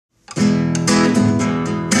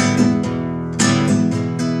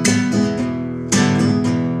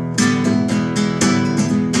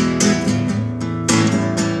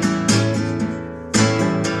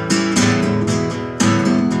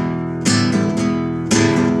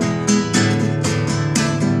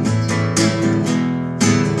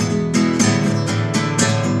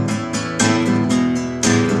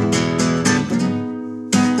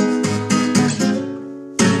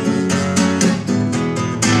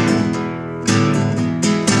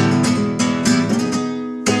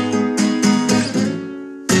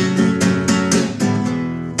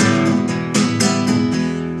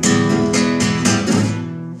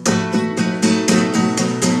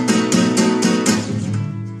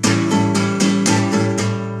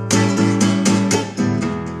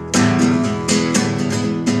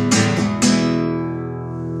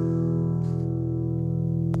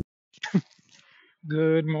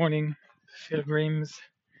Good morning, pilgrims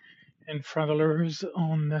and travelers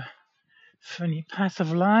on the funny path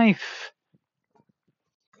of life.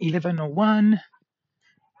 11:01 on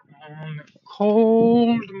a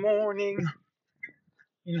cold morning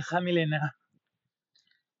in Jamilena.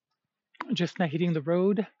 Just now hitting the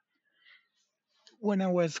road. When I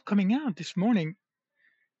was coming out this morning,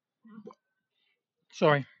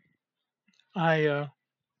 sorry, I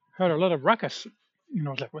heard a lot of ruckus.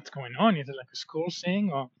 Like what's going on? Is it like a school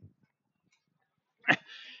thing? Or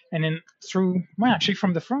and then actually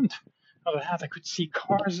from the front of the house, I could see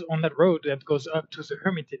cars on that road that goes up to the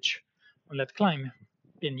Hermitage on that climb,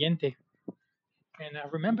 Pendiente. And I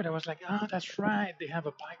remembered, I was like, oh, that's right, they have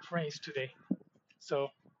a bike race today. So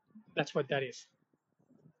that's what that is.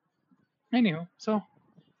 Anyhow, so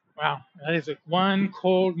wow, that is one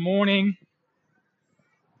cold morning.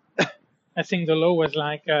 I think the low was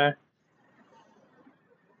like,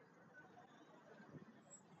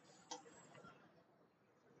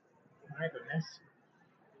 my goodness.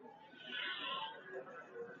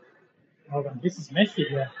 Hold on, this is messy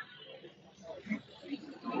here.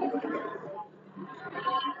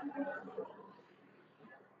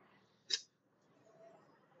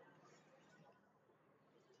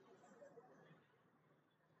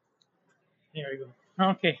 Here we go.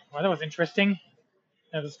 Okay, well, that was interesting.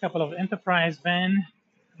 There's a couple of Enterprise van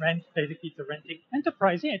rent, basically to renting.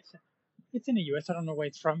 Enterprise, yeah, it's in the US. I don't know where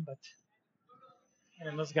it's from, but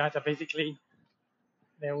and those guys are basically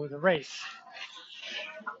there with a race.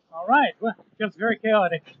 All right. Well, it feels very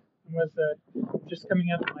chaotic. I was just coming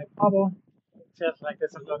out of my bubble. It feels like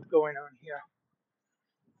there's a lot going on here.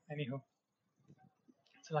 Anywho,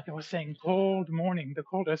 so like I was saying, cold morning, the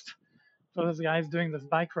coldest for those guys doing this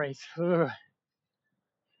bike race. Ugh.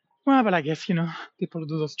 Well, but I guess people who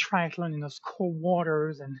do those triathlon in those cold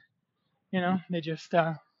waters, and they just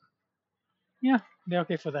yeah, they're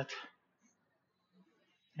okay for that.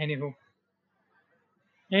 Anywho,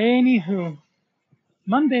 anywho,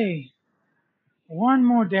 Monday, one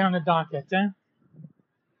more day on the docket, eh?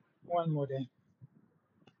 One more day.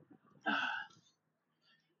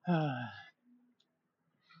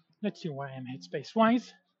 Let's see where I am headspace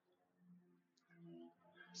wise.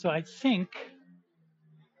 So I think,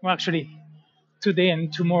 well, actually, today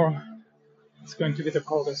and tomorrow it's going to be the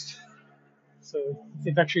coldest. So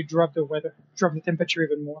they've actually dropped the temperature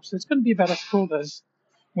even more. So it's going to be about as cold as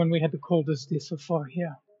when we had the coldest day so far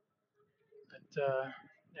here. But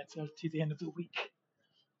that's until the end of the week.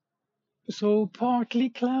 So partly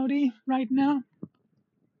cloudy right now.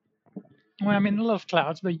 Well, I mean, a lot of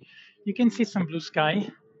clouds, but you can see some blue sky.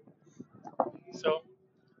 So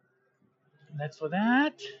that's for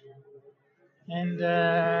that. And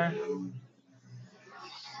yeah,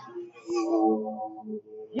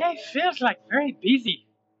 it feels like very busy.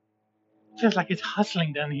 It feels like it's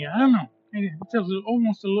hustling down here. I don't know. It feels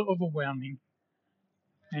almost a little overwhelming.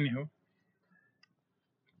 Anyhow,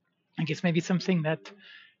 I guess maybe something that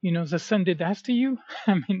the sun did that to you.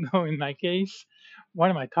 I mean, no, in my case, what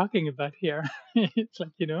am I talking about here? It's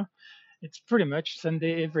like it's pretty much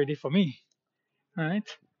Sunday every day for me, right?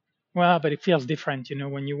 Well, but it feels different,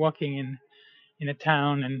 when you're walking in a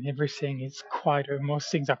town and everything is quieter. Most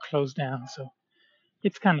things are closed down, so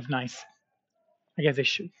it's kind of nice. I guess they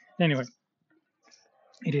should. Anyway,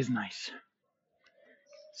 it is nice.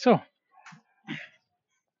 So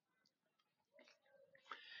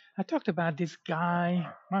I talked about this guy.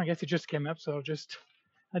 Well, I guess it just came up, so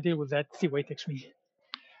I deal with that. See where it takes me.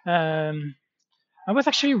 Um, I was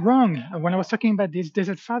actually wrong when I was talking about this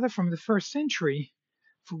desert father from the first century.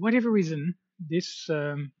 For whatever reason, this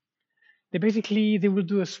they will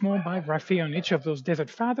do a small biography on each of those desert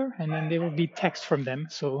father, and then there will be text from them.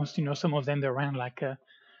 So some of them they're around like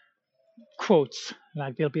quotes,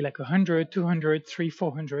 like there'll be like 100, 200, 3,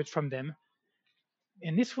 400 from them.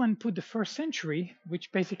 And this one put the first century,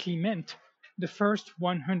 which basically meant the first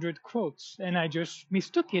 100 quotes, and I just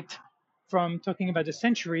mistook it from talking about the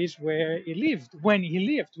centuries where he lived, when he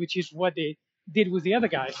lived, which is what they did with the other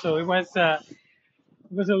guy. So it was a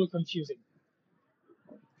little confusing,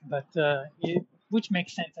 but which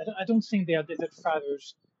makes sense. I don't think they are desert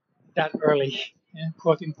fathers that early,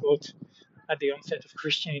 quote unquote, at the onset of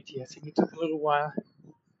Christianity. I think it took a little while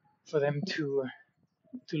for them to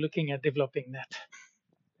looking at developing that.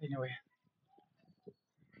 Anyway,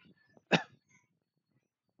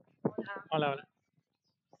 hola, hola.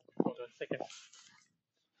 Hold on a second.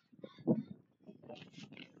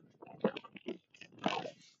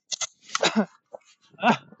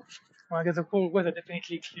 Ah, well, I guess the cold weather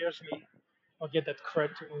definitely clears me. I'll get that crud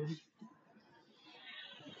to move.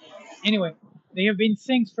 Anyway, there have been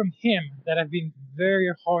things from him that have been very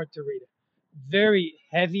hard to read. very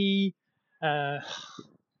heavy. Uh,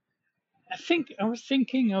 I think I was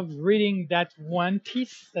thinking of reading that one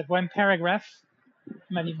piece, that one paragraph,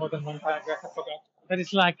 maybe more than one paragraph. I forgot. But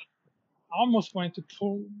it's like I almost wanted to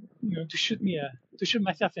pull, to to shoot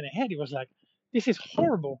myself in the head. It was like, this is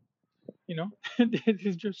horrible, you know, this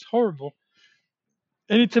is just horrible.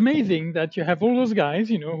 And it's amazing that you have all those guys,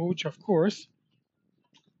 which of course,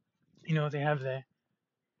 they have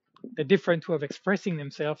the different way of expressing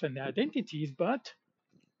themselves and their identities, but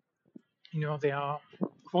they are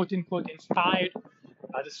quote unquote inspired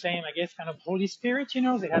by the same, I guess, kind of Holy Spirit. They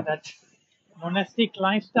have that monastic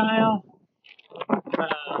lifestyle.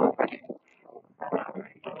 Uh,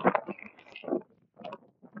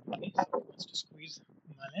 okay, so let's just squeeze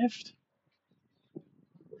on my left,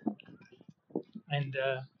 and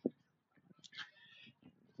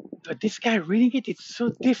but this guy reading it, it's so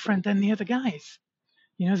different than the other guys.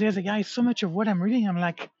 The other guys, so much of what I'm reading, I'm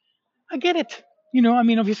like, I get it. I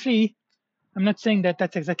mean, obviously, I'm not saying that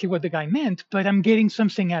that's exactly what the guy meant, but I'm getting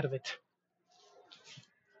something out of it.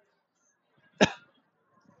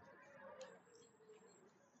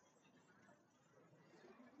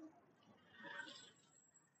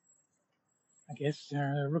 I guess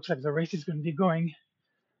looks like the race is going to be going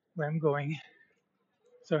where I'm going.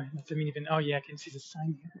 Sorry, that's a minivan. Oh yeah, I can see the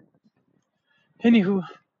sign here. Anywho,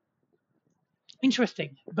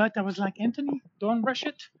 interesting. But I was like, Anthony, don't rush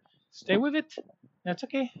it. Stay with it. That's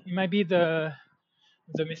okay. It might be the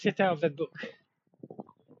meseta of that book.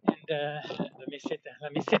 And the meseta, la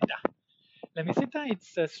meseta. La meseta,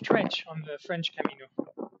 it's a stretch on the French Camino,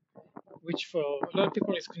 which for a lot of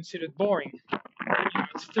people is considered boring.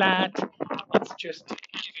 It's flat. It's just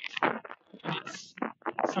it's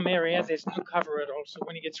some areas there's no cover at all. So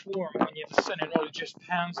when it gets warm, when you have the sun and all, it just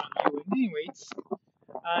pounds on you. And anyway,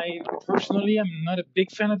 I personally am not a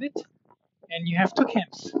big fan of it. And you have two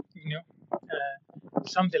camps.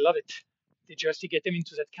 Some they love it. They just to get them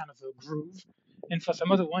into that kind of a groove. And for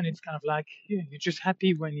some other one, it's kind of like you're just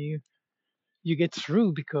happy when you get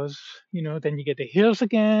through because then you get the hills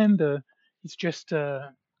again. It's just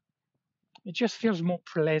it just feels more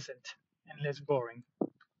pleasant and less boring.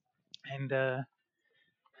 And I'd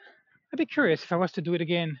be curious if I was to do it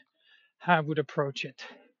again, how I would approach it.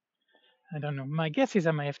 I don't know. My guess is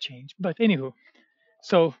I might have changed. But anywho,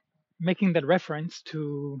 so making that reference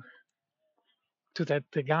to that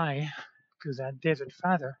the guy, to that desert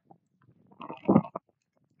father,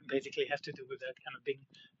 basically has to do with that kind of being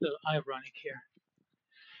a little ironic here.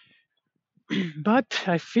 But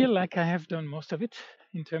I feel like I have done most of it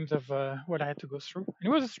in terms of what I had to go through. And it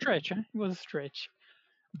was a stretch, huh? It was a stretch.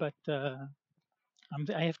 But I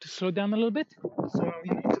have to slow down a little bit. So,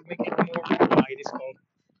 to make it more wide, it's called.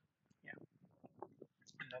 Yeah,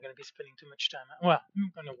 I'm not going to be spending too much time. Well,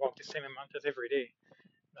 I'm going to walk the same amount as every day.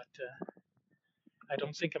 But I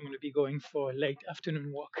don't think I'm going to be going for a late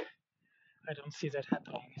afternoon walk. I don't see that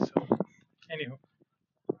happening. So, anyhow,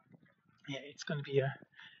 yeah, it's going to be a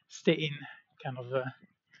stay in kind of a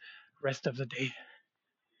rest of the day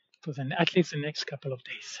for at least the next couple of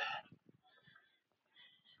days.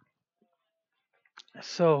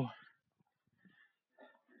 So,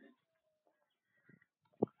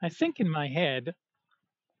 I think in my head,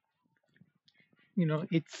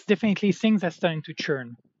 it's definitely things are starting to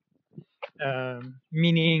churn.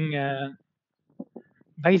 Meaning,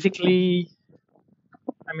 basically,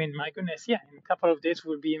 I mean, my goodness, yeah, in a couple of days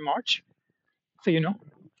we'll be in March. So,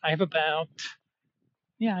 I have about,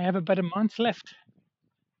 I have about a month left,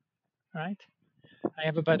 right? I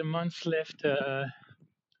have about a month left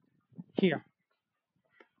here.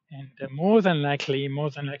 And more than likely,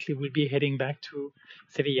 we'll be heading back to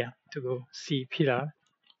Sevilla to go see Pilar,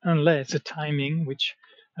 unless the timing, which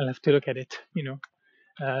I'll have to look at it,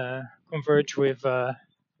 converge with the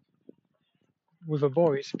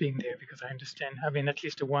boys being there because I understand having at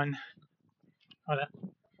least one.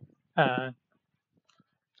 Uh,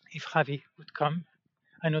 if Javi would come,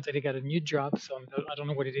 I know that he got a new job, so I don't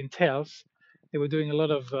know what it entails. They were doing a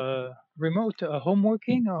lot of remote home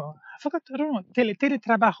working, or I forgot, I don't know,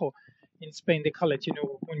 teletrabajo in Spain, they call it,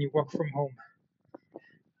 when you work from home.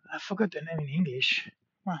 I forgot the name in English.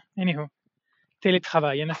 Well, anyhow,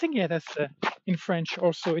 télétravail. And I think, yeah, that's in French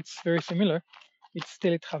also, it's very similar. It's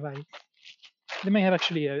télétravail. They may have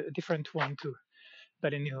actually a different one too.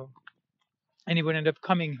 But anyhow, and he would end up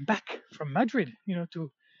coming back from Madrid,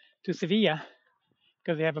 to Sevilla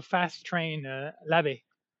because they have a fast train, LAVE.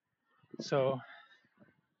 So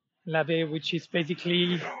LAVE, which is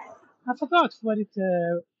basically, I forgot what it.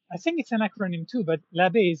 I think it's an acronym too, but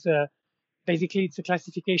LAVE is basically it's a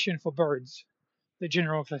classification for birds, the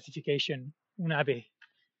general classification, UNAVE,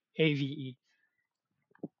 AVE.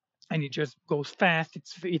 and it just goes fast.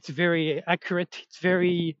 It's very accurate.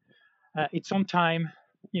 It's on time.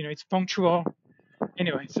 It's punctual.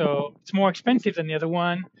 Anyway, so it's more expensive than the other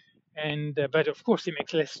one, and but of course it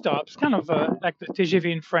makes less stops. Kind of like the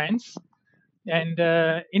TGV in France, and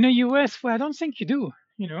in the US, well, I don't think you do.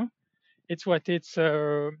 It's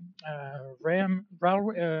Ram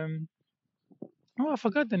railway. Oh, I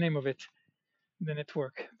forgot the name of it, the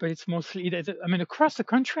network, but it's mostly. I mean, across the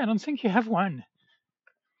country, I don't think you have one.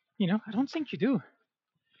 I don't think you do.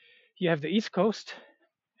 You have the East Coast,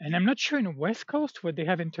 and I'm not sure in the West Coast what they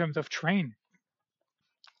have in terms of train.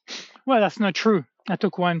 Well, that's not true. I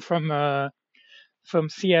took one from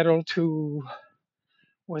Seattle to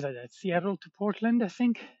was that Seattle to Portland, I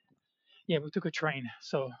think. Yeah, we took a train,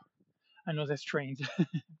 so I know there's trains.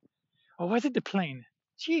 Or was it the plane?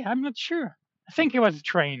 Gee, I'm not sure. I think it was a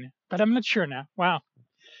train, but I'm not sure now. Wow,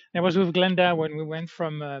 that was with Glenda when we went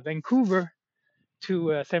from Vancouver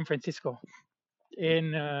to San Francisco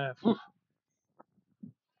in a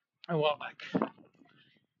while back.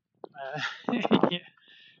 Yeah.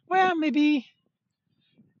 Well, maybe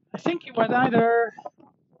I think it was either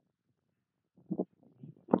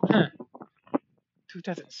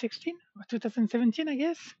 2016 or 2017, I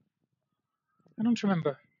guess. I don't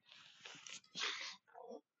remember.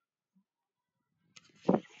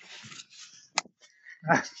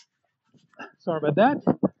 Ah, sorry about that.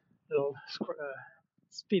 Little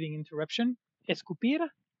speeding interruption. Escupir,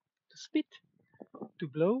 to spit, to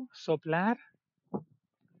blow, soplar,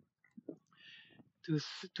 to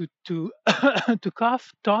to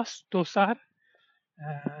cough, toss, tosar.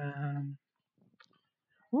 Um,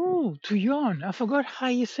 to yawn. I forgot how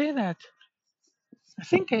you say that. I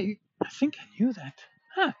think I knew that.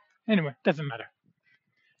 Huh. Anyway, doesn't matter.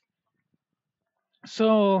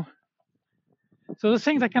 So the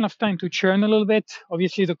things are kind of starting to churn a little bit.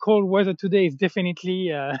 Obviously, the cold weather today is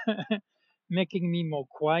definitely making me more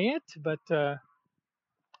quiet, but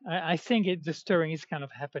I think the stirring is kind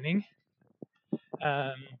of happening.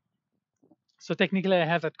 Um, so technically, I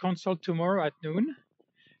have that consult tomorrow at noon.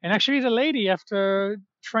 And actually, the lady, after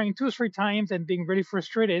trying 2 or 3 times and being really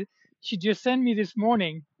frustrated, she just sent me this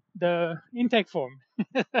morning the intake form.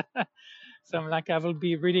 So I'm like, I will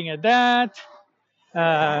be reading at that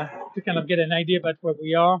to kind of get an idea about where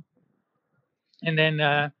we are. And then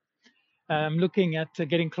I'm looking at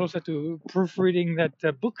getting closer to proofreading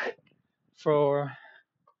that book for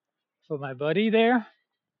my buddy there.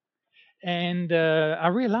 And I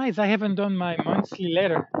realize I haven't done my monthly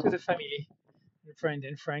letter to the family and friend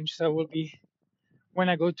in French. So will be when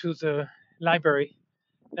I go to the library.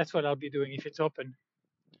 That's what I'll be doing if it's open.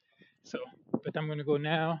 So, but I'm gonna go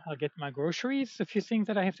now. I'll get my groceries, a few things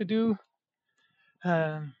that I have to do,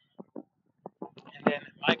 and then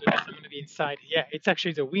my goodness, I'm gonna be inside. Yeah, it's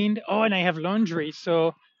actually the wind. Oh, and I have laundry,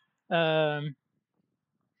 so I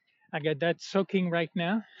got that soaking right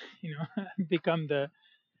now. Become the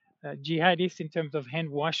jihadist in terms of hand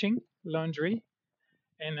washing laundry,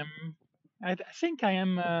 and I think I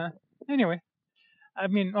am. Anyway, I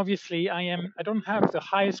mean, obviously, I am. I don't have the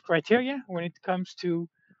highest criteria when it comes to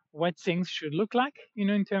what things should look like.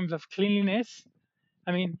 In terms of cleanliness.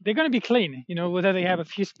 I mean, they're going to be clean. Whether they have a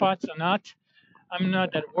few spots or not. I'm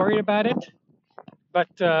not that worried about it.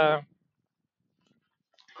 But I'm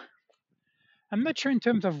not sure in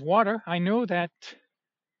terms of water. I know that.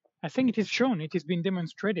 I think it is shown. It has been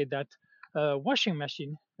demonstrated that a washing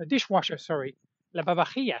machine, a dishwasher, sorry,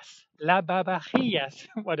 lavavajillas,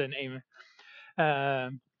 what a name,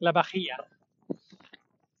 la vajilla.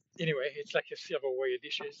 Anyway, it's like a silverware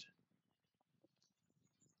dishes.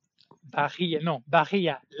 Vajilla, no,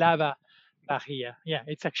 vajilla, lava vajilla. Yeah,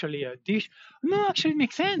 it's actually a dish. No, actually, it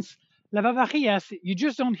makes sense. Lavavajillas, you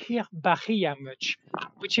just don't hear vajilla much,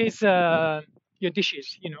 which is your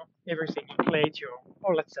dishes, everything, your plate,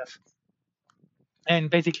 all that stuff. And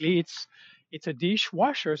basically, it's a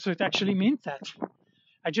dishwasher, so it actually means that.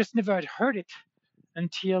 I just never had heard it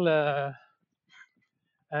until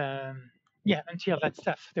until that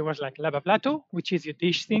stuff. There was like lavaplato, which is your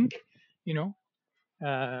dish sink, el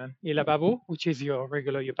lavabo, which is your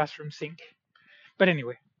bathroom sink. But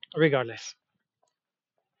anyway, regardless.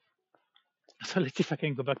 So let's see if I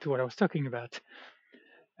can go back to what I was talking about.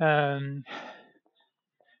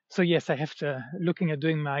 So yes, I have to looking at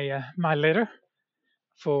doing my letter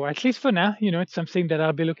for at least for now. It's something that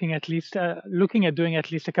I'll be looking at doing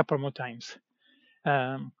at least a couple more times.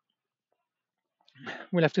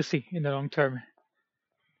 We'll have to see in the long term.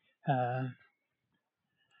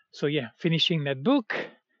 So yeah, finishing that book.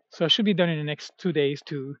 So I should be done in the next 2 days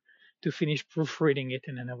to finish proofreading it,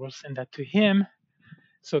 and then I will send that to him.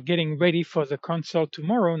 So getting ready for the consult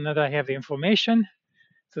tomorrow. Now that I have the information,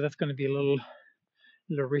 So that's going to be a little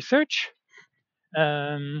research.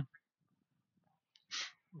 Um,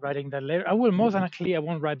 Writing that letter. I will most likely I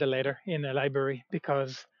won't write the letter in the library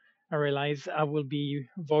because I realize I will be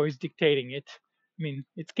voice dictating it. I mean,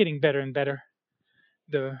 it's getting better and better,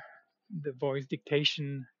 the the voice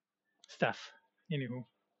dictation stuff. Anywho.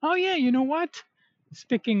 Oh yeah, you know what?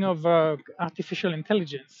 Speaking of artificial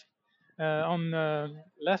intelligence, on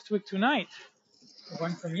last week tonight,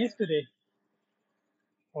 one from yesterday.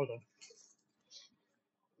 Hold on.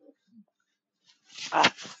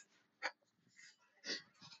 Ah,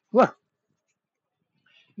 well,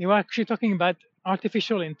 they were actually talking about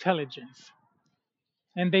artificial intelligence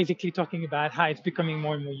and basically talking about how it's becoming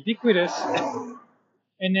more and more ubiquitous.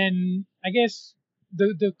 And then I guess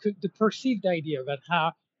the perceived idea about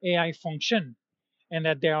how AI function and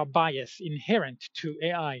that there are bias inherent to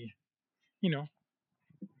AI, you know.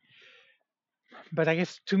 But I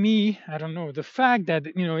guess to me, I don't know, the fact that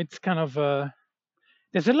it's kind of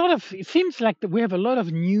there's a lot of, it seems like that we have a lot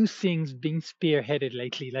of new things being spearheaded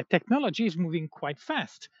lately. Like technology is moving quite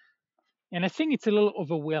fast, and I think it's a little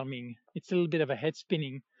overwhelming. It's a little bit of a head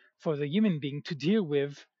spinning for the human being to deal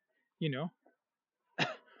with, you know.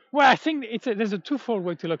 Well, I think there's a twofold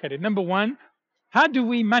way to look at it. Number one, how do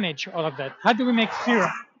we manage all of that? How do we make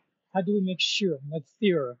sure? How do we make sure, not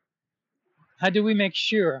fear? How do we make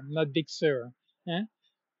sure, not big sir? Eh?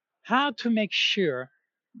 How to make sure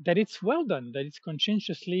that it's well done, that it's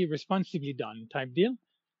conscientiously, responsibly done, type deal.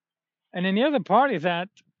 And then the other part is that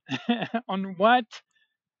on what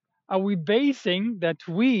are we basing that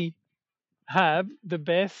we have the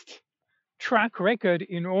best track record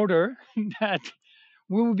in order that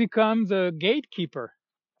we will become the gatekeeper.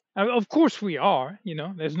 Of course, we are,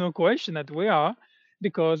 there's no question that we are,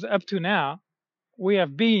 because up to now, we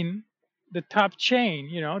have been the top chain,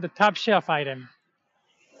 the top shelf item.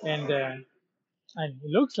 And it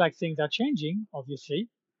looks like things are changing, obviously,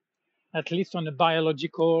 at least on the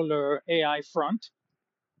biological or AI front.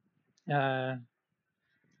 Uh,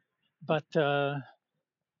 but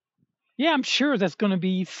yeah, I'm sure there's going to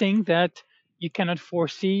be things that you cannot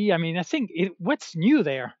foresee. I mean, I think what's new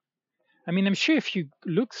there? I mean, I'm sure if you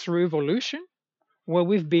look through evolution, where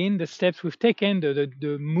we've been, the steps we've taken,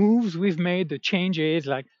 the moves we've made, the changes,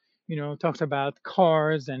 like, talked about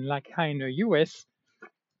cars and like how in the US,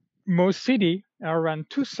 most city are around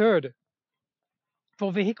two-thirds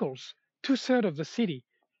for vehicles. Two-thirds of the city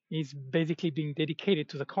is basically being dedicated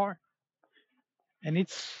to the car. And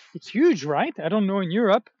it's huge, right? I don't know in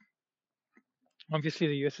Europe. Obviously,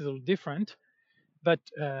 the US is a little different. But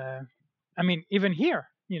I mean, even here,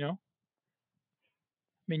 I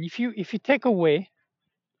mean, if you take away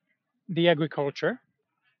the agriculture,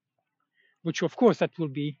 which of course that will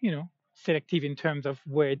be selective in terms of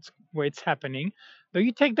where it's happening, but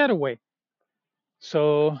you take that away.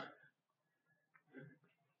 So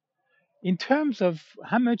in terms of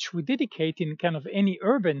how much we dedicate in kind of any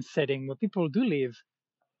urban setting where people do live,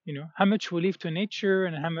 how much we live to nature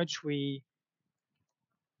and how much we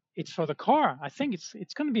it's for the car. I think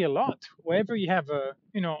it's going to be a lot wherever you have a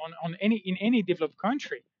on any in any developed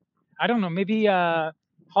country. I don't know, maybe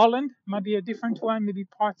Holland might be a different one, maybe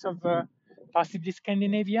parts of possibly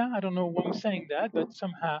Scandinavia. I don't know why I'm saying that, but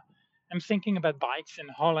somehow I'm thinking about bikes in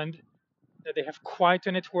Holland, that they have quite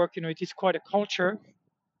a network. It is quite a culture,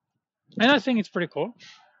 and I think it's pretty cool,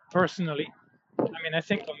 personally. I mean, I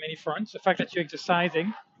think on many fronts, the fact that you're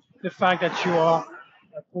exercising, the fact that you are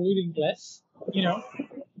polluting less,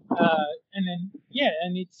 and then yeah,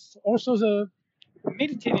 and it's also the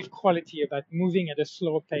meditative quality about moving at a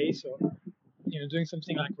slower pace, or doing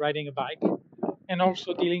something like riding a bike, and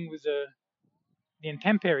also dealing with the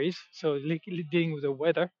intemperies, so dealing with the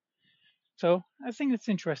weather. So I think it's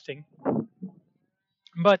interesting,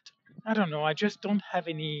 but I don't know. I don't have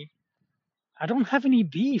any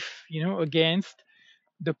beef, against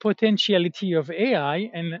the potentiality of AI,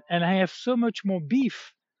 and I have so much more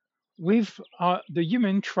beef with the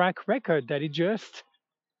human track record that it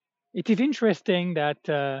is interesting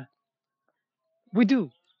that we do.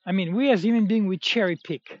 I mean, we as human beings, we cherry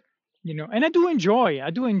pick, and I do enjoy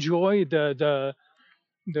the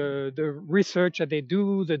research that they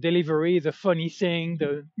do, the delivery, the funny thing,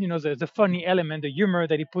 the funny element, the humor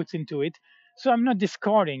that he puts into it. So I'm not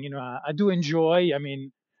discarding. I do enjoy. I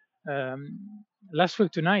mean, last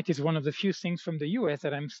week tonight is one of the few things from the US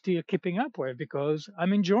that I'm still keeping up with because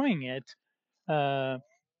I'm enjoying it. Uh,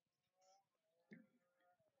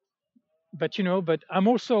 but I'm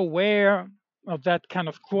also aware of that kind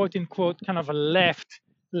of quote unquote kind of a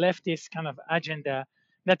leftist kind of agenda,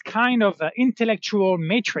 that kind of intellectual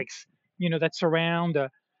matrix, that's around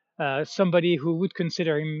somebody who would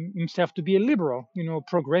consider himself to be a liberal,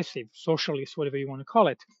 progressive, socialist, whatever you want to call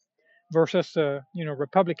it, versus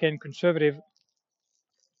Republican, conservative,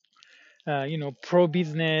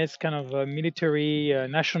 pro-business, kind of military,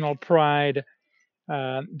 national pride,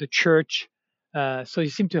 the church. So you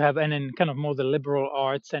seem to have, and then kind of more the liberal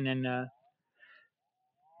arts, and then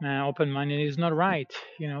open-minded is not right,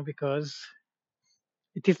 because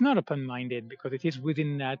it is not open-minded because it is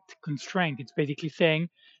within that constraint. It's basically saying,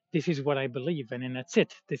 this is what I believe, and then that's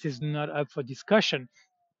it. This is not up for discussion.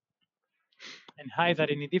 And how is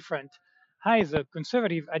that any different? How is a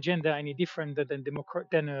conservative agenda any different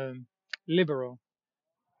than a liberal?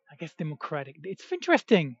 I guess democratic. It's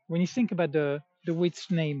interesting when you think about the way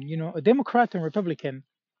it's named. A Democrat and Republican,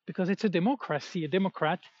 because it's a democracy. A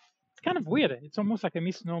Democrat. It's kind of weird. It's almost like a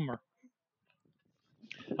misnomer.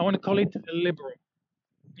 I want to call it a liberal.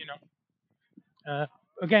 You know,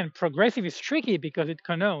 Again, progressive is tricky because it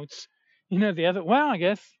connotes, the other. Well, I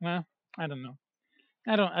guess. Well, I don't know.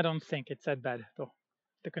 I don't think it's that bad though.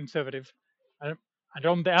 The conservative. I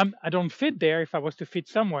don't. I don't fit there. If I was to fit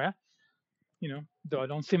somewhere, though I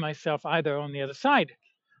don't see myself either on the other side.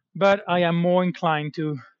 But I am more inclined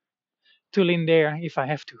to lean there if I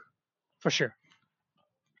have to, for sure.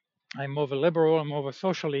 I'm more of a liberal. I'm more of a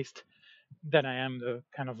socialist than I am the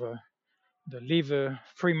kind of the leave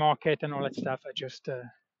free market and all that stuff. I just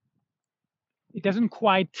it doesn't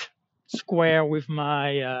quite square with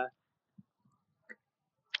my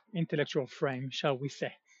intellectual frame, shall we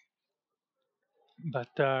say. But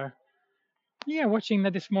yeah, watching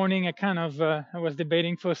that this morning, I was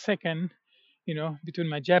debating for a second, between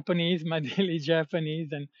my Japanese, my daily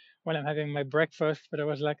Japanese, and while I'm having my breakfast. But I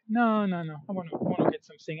was like, no, no, no, I want to get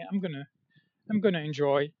something. I'm gonna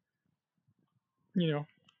enjoy. You know,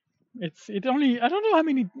 it only I don't know how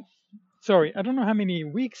many. Sorry, I don't know how many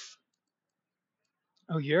weeks.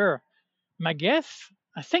 Oh, year. My guess,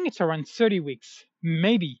 I think it's around 30 weeks,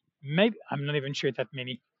 maybe I'm not even sure that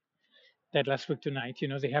many. That last week tonight,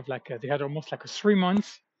 they had almost like a 3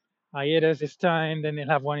 months hiatus this time. Then they'll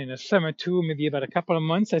have one in the summer too, maybe about a couple of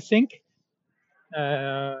months, I think.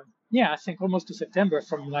 Yeah, I think almost to September,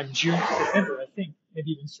 from like June to September, I think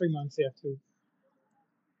maybe even 3 months there too.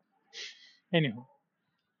 Anyhow,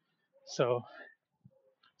 so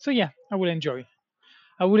yeah, I will enjoy.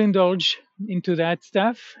 I will indulge into that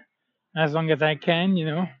stuff as long as I can.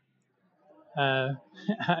 Uh,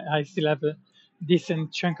 I still have a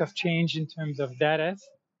decent chunk of change in terms of data,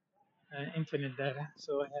 internet data,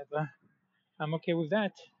 so I'm okay with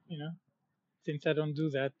that. Since I don't do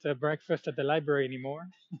that breakfast at the library anymore.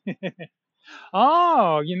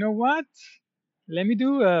 Oh, you know what? Let me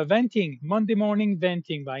do venting, Monday morning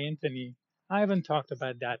venting by Anthony. I haven't talked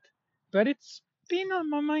about that, but it's been on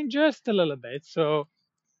my mind just a little bit. So,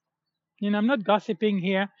 I'm not gossiping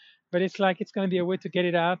here, but it's like it's going to be a way to get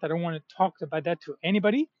it out. I don't want to talk about that to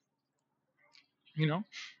anybody, you know,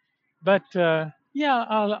 but yeah,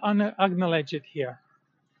 I'll acknowledge it here.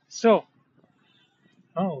 So,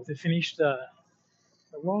 oh, they finished the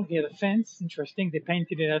wall here, the fence. Interesting. They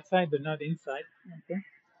painted it outside, but not inside. Okay.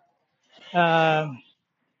 Um,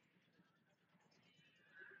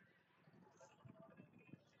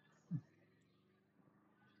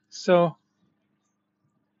 so,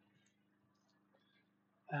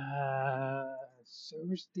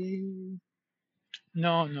 Thursday.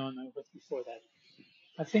 No, no, no. It was before that.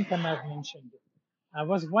 I think I might have mentioned it. I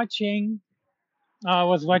was watching. I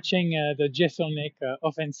was watching the Jeselnik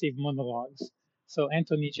offensive monologues. So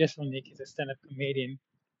Anthony Jeselnik is a stand-up comedian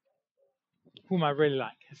whom I really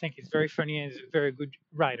like. I think he's very funny and is a very good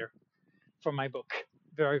writer for my book.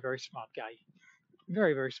 Very, very smart guy.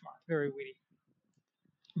 Very, very smart. Very witty,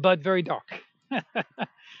 but very dark.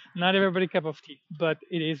 Not everybody cup of tea, but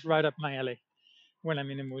it is right up my alley when I'm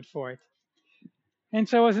in the mood for it. And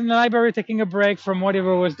so I was in the library taking a break from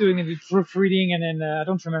whatever I was doing in the proofreading, and then I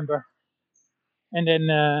don't remember. And then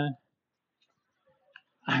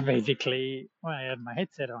I basically, well, I had my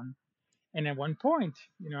headset on, and at one point,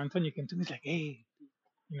 Antonio came to me, he's like, "Hey,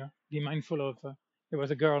 be mindful of." There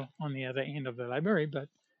was a girl on the other end of the library, but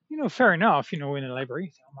fair enough. In the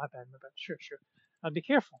library, oh, my bad, my bad. Sure, sure. I'll be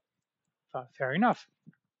careful. Fair enough.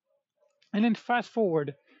 And then fast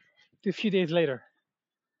forward to a few days later,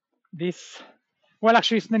 this. Well,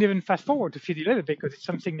 actually, it's not even fast forward to a few days later because it's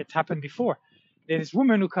something that happened before. There's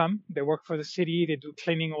women who come, they work for the city, they do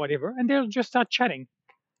cleaning or whatever, and they'll just start chatting.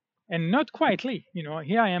 And not quietly,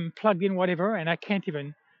 here I am plugged in whatever, and I can't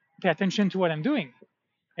even pay attention to what I'm doing.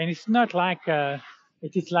 And it's not like it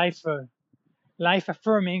is life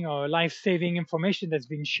affirming or life saving information that's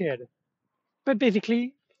being shared. But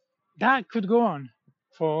basically, that could go on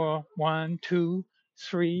for 1, 2,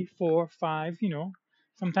 3, 4, 5,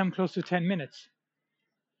 sometimes close to 10 minutes.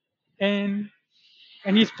 And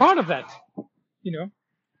he's part of that, you know.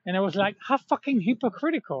 And I was like, how fucking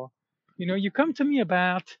hypocritical. You come to me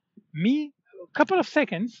about me a couple of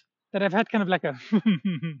seconds that I've had kind of like a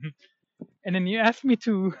and then you ask me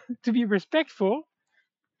to to be respectful,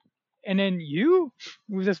 and then you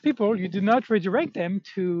with those people you do not redirect them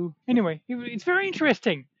to anyway. It's very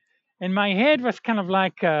interesting, and my head was kind of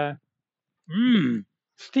like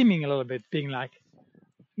steaming a little bit, being like,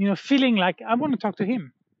 feeling like I want to talk to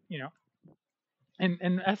him, you know,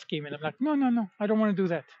 and ask him, and I'm like, no, no, no, I don't want to do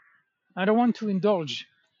that. I don't want to indulge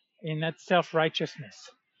in that self-righteousness.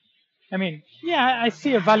 I mean, yeah, I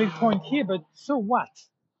see a valid point here, but so what?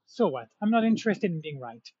 So what? I'm not interested in being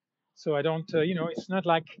right. So I don't, it's not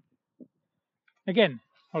like, again,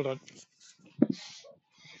 hold on.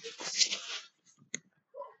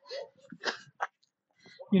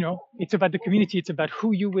 It's about the community. It's about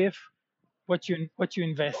who you with, what you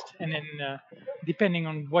invest, and then depending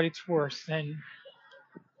on what it's worth, and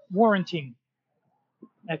warranting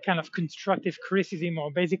that kind of constructive criticism,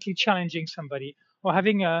 or basically challenging somebody, or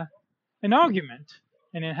having an argument,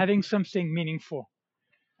 and then having something meaningful.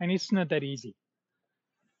 And it's not that easy.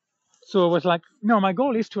 So it was like, no, my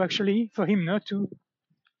goal is to actually, for him not to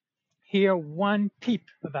hear one peep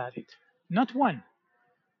about it, not one.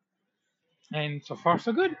 And so far,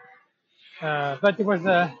 so good. But it was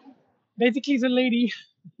basically the lady,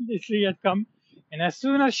 she had come, and as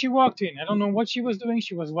soon as she walked in, I don't know what she was doing,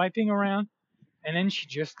 she was wiping around, and then she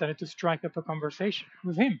just started to strike up a conversation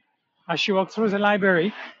with him as she walked through the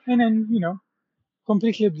library, and then,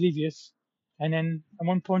 completely oblivious. And then at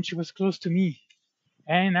one point, she was close to me,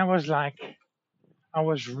 and I was like, I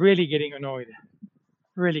was really getting annoyed.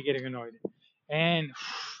 And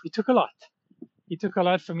it took a lot. It took a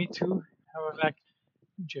lot for me to, I was like,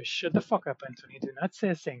 just shut the fuck up, Anthony. Do not say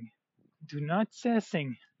a thing. Do not say a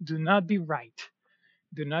thing. Do not be right.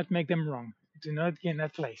 Do not make them wrong. Do not get in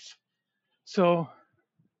that place. So,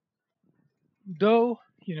 though,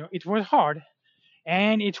 it was hard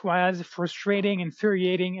and it was frustrating,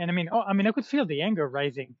 infuriating. And I could feel the anger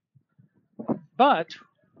rising. But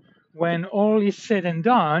when all is said and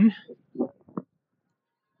done, I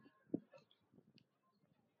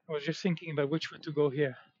was just thinking about which way to go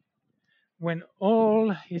here. When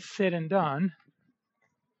all is said and done,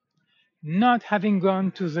 not having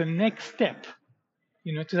gone to the next step,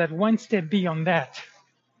 to that one step beyond that,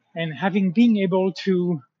 and having been able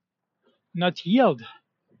to not yield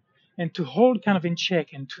and to hold kind of in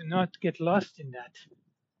check and to not get lost in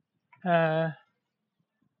that.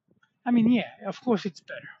 Yeah, of course it's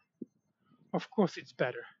better. Of course it's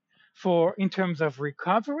better for in terms of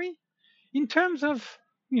recovery, in terms of,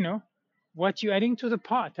 what you're adding to the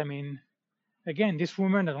pot. Again, this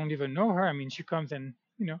woman, I don't even know her. She comes and,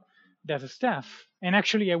 does a staff. And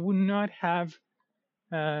actually, I would not have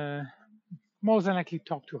more than likely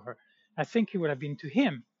talked to her. I think it would have been to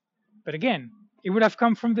him. But again, it would have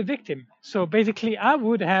come from the victim. So basically, I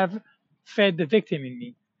would have fed the victim in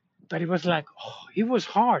me. But it was like, oh, it was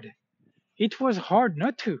hard. It was hard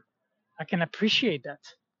not to. I can appreciate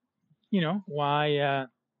that.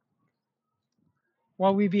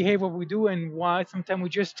 Why we behave what we do, and why sometimes we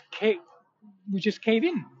just cave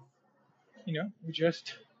in. We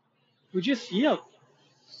just yield.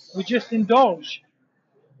 We just indulge.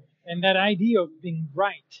 And that idea of being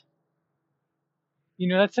right.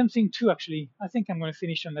 That's something too, actually. I think I'm going to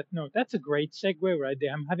finish on that note. That's a great segue right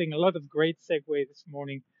there. I'm having a lot of great segue this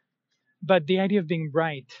morning. But the idea of being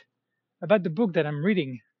right, about the book that I'm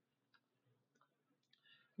reading,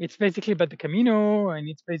 it's basically about the Camino, and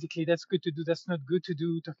it's basically that's good to do, that's not good to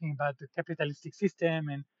do, talking about the capitalistic system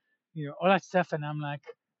and, all that stuff. And I'm like,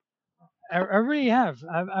 I really have.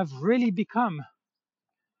 I've really become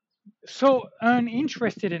so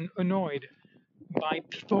uninterested and annoyed by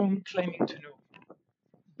people claiming to know,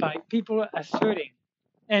 by people asserting.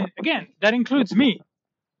 And again, that includes me.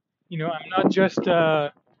 I'm not just,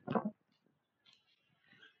 I'm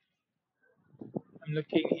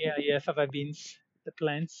looking here, yeah, fava beans, the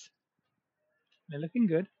plants, they're looking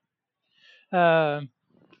good. Um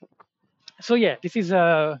so yeah, this is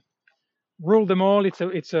a rule them all.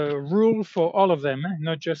 It's a rule for all of them,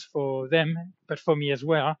 not just for them, but for me as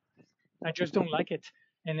well. I just don't like it.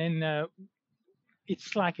 And then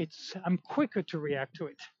it's like I'm quicker to react to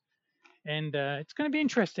it. And it's going to be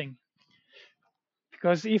interesting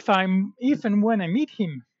because if and when I meet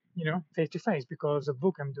him, face to face, because of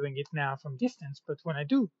book I'm doing it now from distance, but when I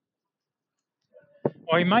do,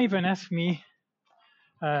 or he might even ask me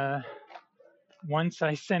uh, once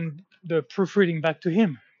I send the proofreading back to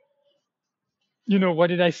him, what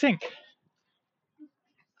did I think?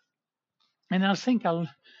 and I'll think I'll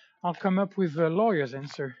come up with a lawyer's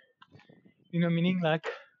answer. Meaning like,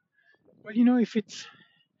 well, if it's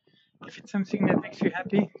something that makes you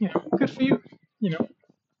happy, good for you. You know,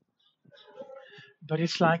 but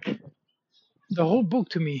it's like the whole book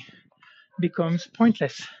to me becomes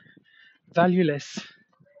pointless, valueless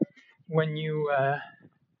when you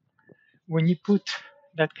put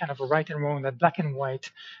that kind of a right and wrong, that black and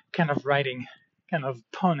white kind of writing, kind of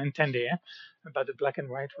pun intended about the black and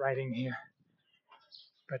white writing here,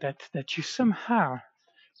 but that you somehow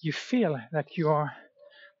you feel that you are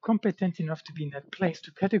competent enough to be in that place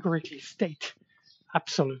to categorically state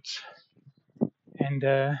absolutes. And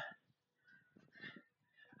I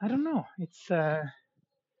don't know.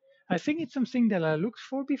 I think it's something that I looked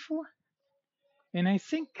for before, and I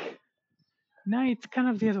think now it's kind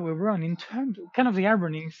of the other way around. In terms, kind of the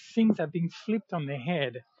irony, things are being flipped on their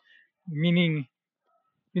head. Meaning,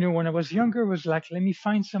 when I was younger, it was like, let me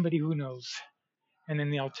find somebody who knows, and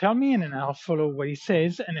then they'll tell me, and then I'll follow what he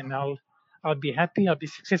says, and then I'll be happy, I'll be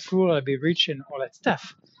successful, I'll be rich, and all that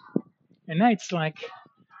stuff. And now it's like,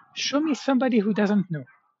 show me somebody who doesn't know,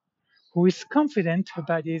 who is confident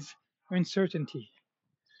about his uncertainty,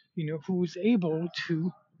 who's able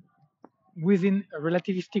to, within a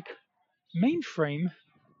relativistic mainframe,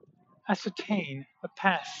 ascertain a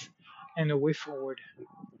path and a way forward,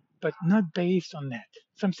 but not based on that.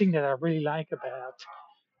 Something that I really like about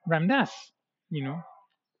Ram Dass, you know,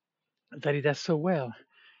 that he does so well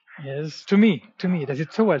is, to me, does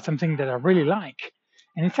it so well, something that I really like.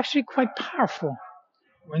 And it's actually quite powerful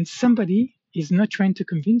when somebody is not trying to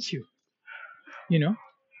convince you, you know,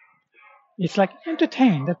 it's like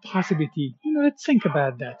entertain that possibility, let's think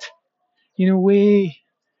about that. Way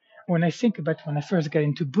when I think about when I first got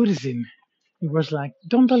into Buddhism, it was like,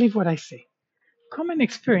 don't believe what I say. Come and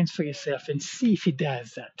experience for yourself and see if it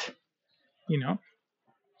does that, you know?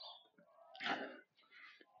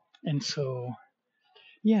 And so,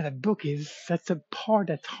 yeah, that book that's the part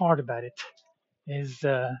that's hard about it, is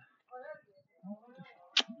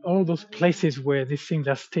all those places where these things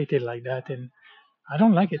are stated like that. And I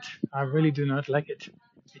don't like it. I really do not like it.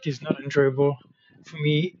 It is not enjoyable. For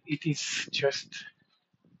me, it is just,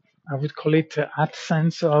 I would call it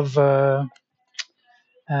absence of, uh,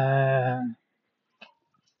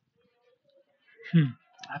 hmm,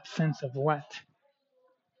 absence of what?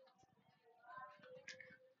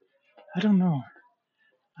 I don't know.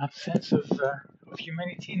 Absence of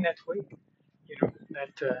humanity in that way.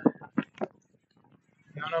 That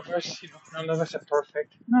none of us are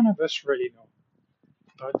perfect. None of us really know.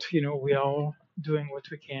 But, we are all doing what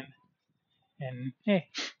we can. And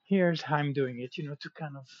hey, here's how I'm doing it, to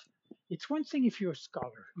kind of, it's one thing if you're a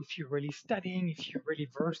scholar, if you're really studying, if you're really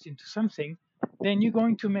versed into something, then you're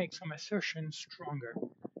going to make some assertions stronger.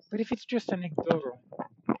 But if it's just anecdotal,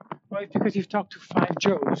 or it's because you've talked to five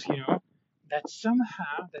Joes, that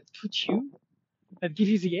somehow that gives you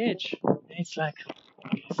the edge. And it's like,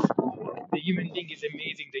 yes, the human being is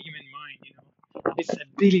amazing, the human mind, its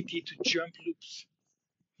ability to jump loops,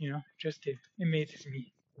 just amazes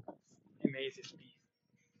me, amazes me.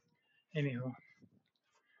 Anyhow,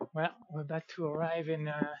 well, we're about to arrive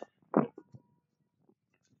in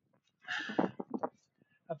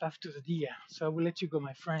above to the dia. So I will let you go,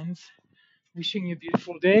 my friends. Wishing you a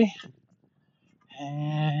beautiful day.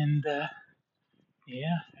 And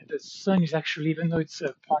yeah, the sun is actually, even though it's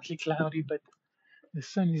partly cloudy, but the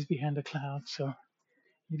sun is behind the clouds. So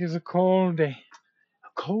it is a cold day. A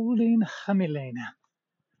cold in Hamelena.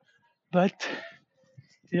 But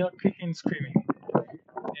still kicking and screaming.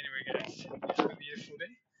 Anyway, guys, have a beautiful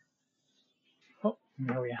day. Oh,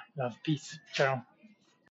 there we are. Love, peace. Ciao.